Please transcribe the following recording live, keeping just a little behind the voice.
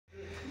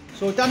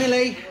So Danny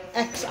Lee,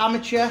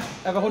 ex-amateur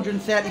of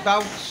 130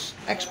 bouts,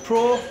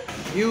 ex-pro.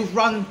 You've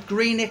run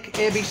Greenock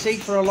ABC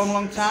for a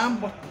long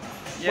time.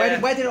 Yeah.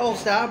 Where did it all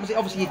start? Was it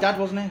obviously your dad,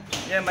 wasn't it?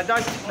 Yeah, my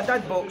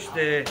dad boxed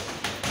for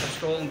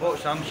Scotland,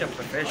 boxed amateur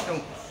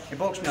professional. He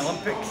boxed in the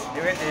Olympics. He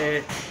went to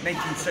the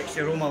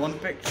 1960 Rome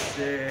Olympics.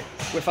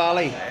 With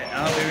Ali?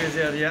 Ali was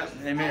there, yeah.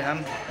 I met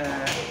him.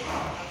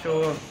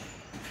 So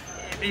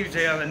he was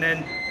there, and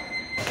then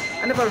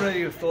I never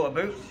really thought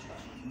about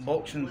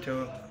boxing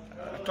until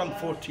I turned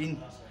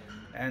 14,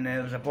 and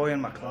there was a boy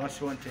in my class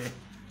who wanted to,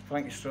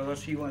 Frankie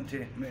Struthers, he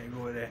wanted me to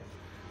go to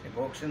the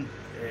boxing.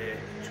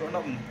 So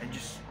nothing, it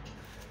just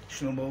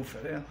snowballed for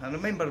there. I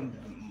remember my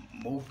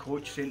old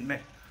coach saying to me,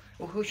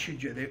 "Oh, who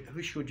showed you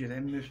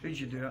them moves? How did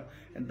you do that?"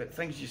 But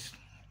things just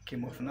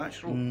came off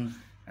natural,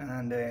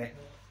 and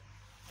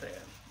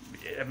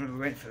everyone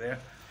went for there.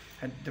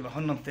 And there were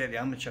 130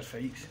 amateur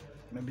fights,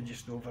 maybe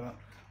just over that.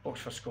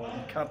 Boxed for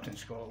Scotland, captain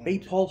Scotland.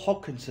 Beat Paul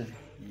Hodkinson.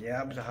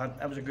 Yeah,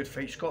 that was a good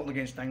fight. Scotland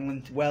against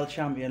England. World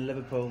champion,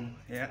 Liverpool.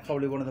 Yeah.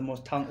 Probably one of the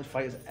most talented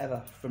fighters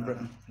ever from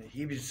Britain.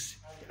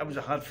 That was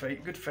a hard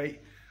fight, good fight.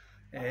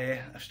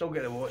 I still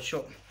get the watch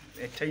up.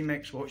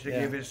 Timex watch they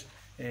gave us.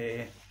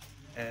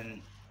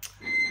 And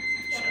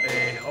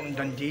up in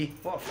Dundee.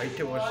 What a fight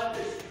it was.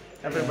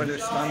 Everybody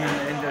was standing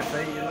at the end of the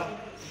fight, you know.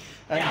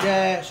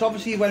 And so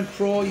obviously you went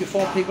pro, you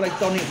fought people like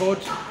Donny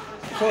Hood.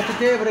 So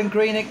today we're in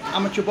Greenock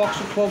Amateur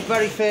Boxing Club,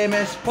 very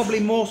famous, probably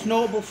most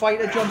notable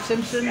fighter, John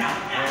Simpson.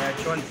 Yeah,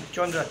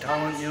 John's a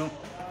talent, you know.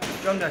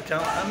 John's a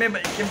talent. I remember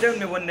he came down to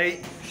me one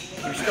night,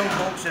 he was still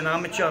boxing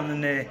amateur,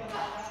 and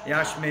he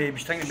asked me, he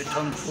was thinking about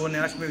turning pro, and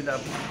he asked me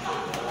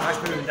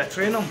would I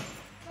train him.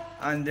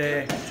 And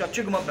so I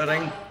took him up the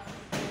ring,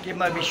 gave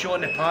him a wee shot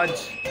on the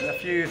pads, and a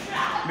few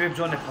moves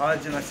on the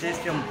pads, and I says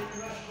to him,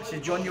 I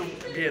said, "John, you'll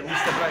be at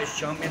least a British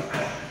champion."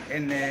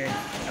 And I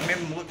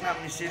remember him looking at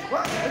me and he said,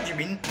 what do you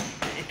mean?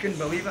 He couldn't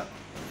believe it.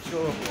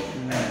 So,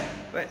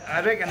 but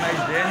I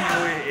recognised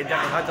then, you know, he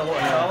had a lot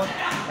of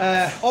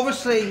talent.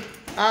 Obviously,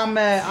 I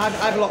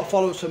have a lot of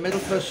followers from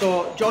Middlesbrough,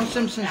 so John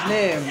Simpson's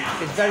name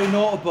is very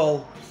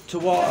notable to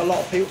what a lot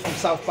of people from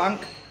South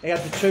Bank. He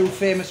had the two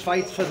famous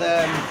fights for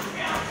the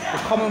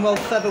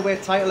Commonwealth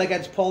featherweight title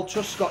against Paul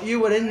Truscott. You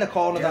were in the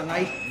corner that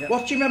night.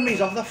 What's your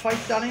memories of the fight,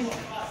 Danny?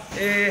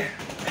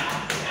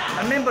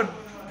 I remember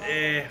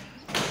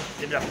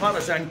the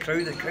partisan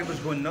crowd, the crowd was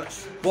going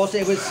nuts. Was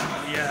it? It was.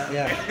 Yeah.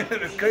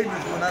 The crowd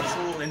was going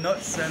absolutely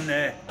nuts, and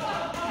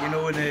you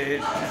know,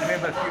 I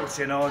remember people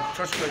saying, "Oh,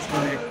 Truscott's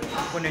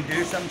going to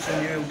do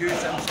something. He'll do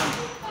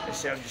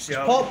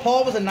something."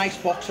 Paul was a nice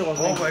boxer,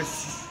 wasn't he?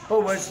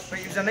 Paul was, but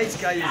he was a nice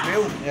guy as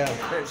well.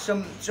 Yeah. But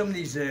some of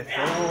these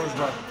followers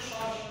were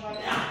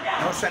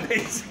not so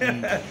nice.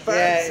 But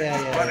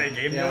yeah. Part of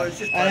the game, yeah. It's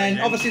just and then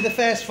obviously the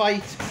first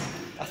fight,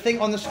 I think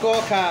on the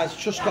scorecards,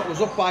 Truscott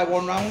was up by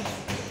 1 round.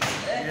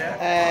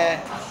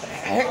 Yeah.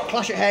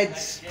 Clash of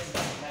heads.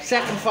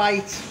 Second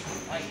fight.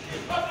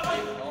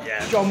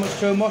 Yeah. John was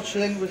too much, I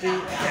think, was he?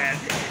 Yeah,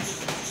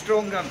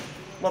 stronger,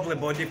 lovely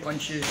body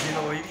punches, you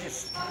know,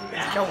 he's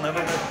killing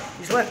everybody.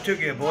 His left took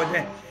your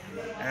body.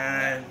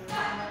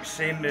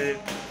 Same with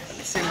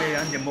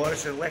Andy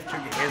Morris, left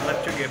took your head,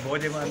 left took your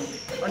body, man.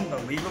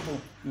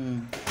 Unbelievable.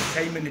 The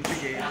time when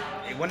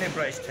he won the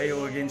British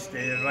title against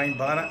Ryan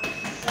Barrett,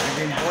 and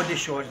then body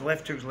shots,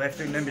 left hook,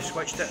 and then we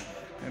switched it.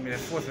 And the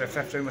 4th or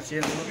 5th round we're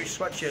saying, look, we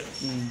switch it,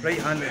 right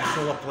hand to the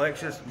solar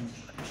plexus,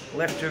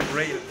 left hook,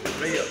 right hook,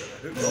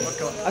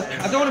 uppercut.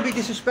 I don't want to be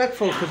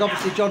disrespectful, because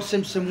obviously John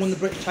Simpson won the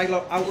British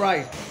title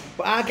outright,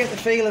 but I get the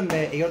feeling,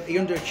 mate, he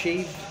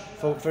underachieved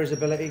for his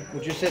ability.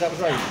 Would you say that was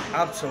right?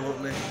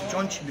 Absolutely.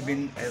 John should have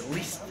been at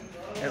least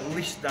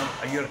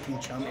a European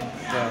champion.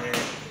 Yeah.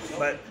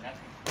 But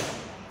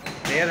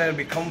the area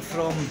we come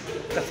from,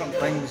 different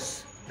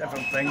things,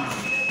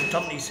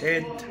 turned his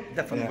head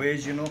different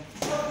ways, you know.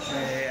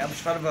 I was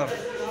forever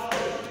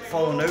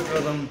falling out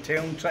with him,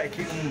 trying to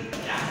keep him,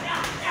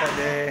 but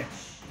there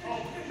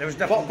was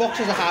different.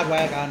 Boxers are hard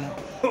work, aren't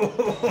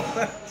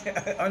they?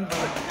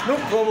 No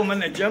problem in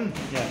the gym.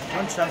 Yeah.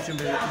 John Simpson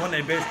was one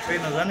of the best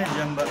trainers in the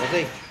gym, but was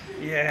he?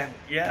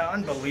 Yeah,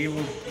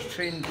 unbelievable. He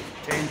trained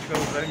 10,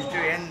 12 rounds,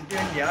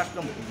 doing you ask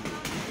him.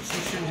 As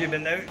soon as he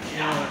went out, you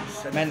know,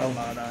 it's mental.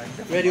 Man,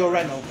 Radio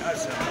rental.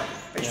 That's it.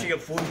 I used to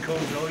get phone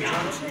calls, oh,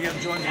 John's here,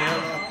 John's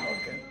here.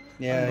 Okay.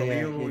 Yeah,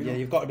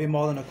 you've got to be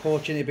more than a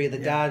coach, and to be the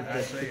dad,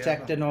 the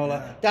protector and all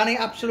that. Danny,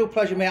 absolute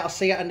pleasure, mate. I'll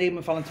see you at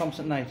Neiman Fallon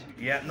Thompson tonight.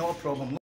 Yeah, not a problem.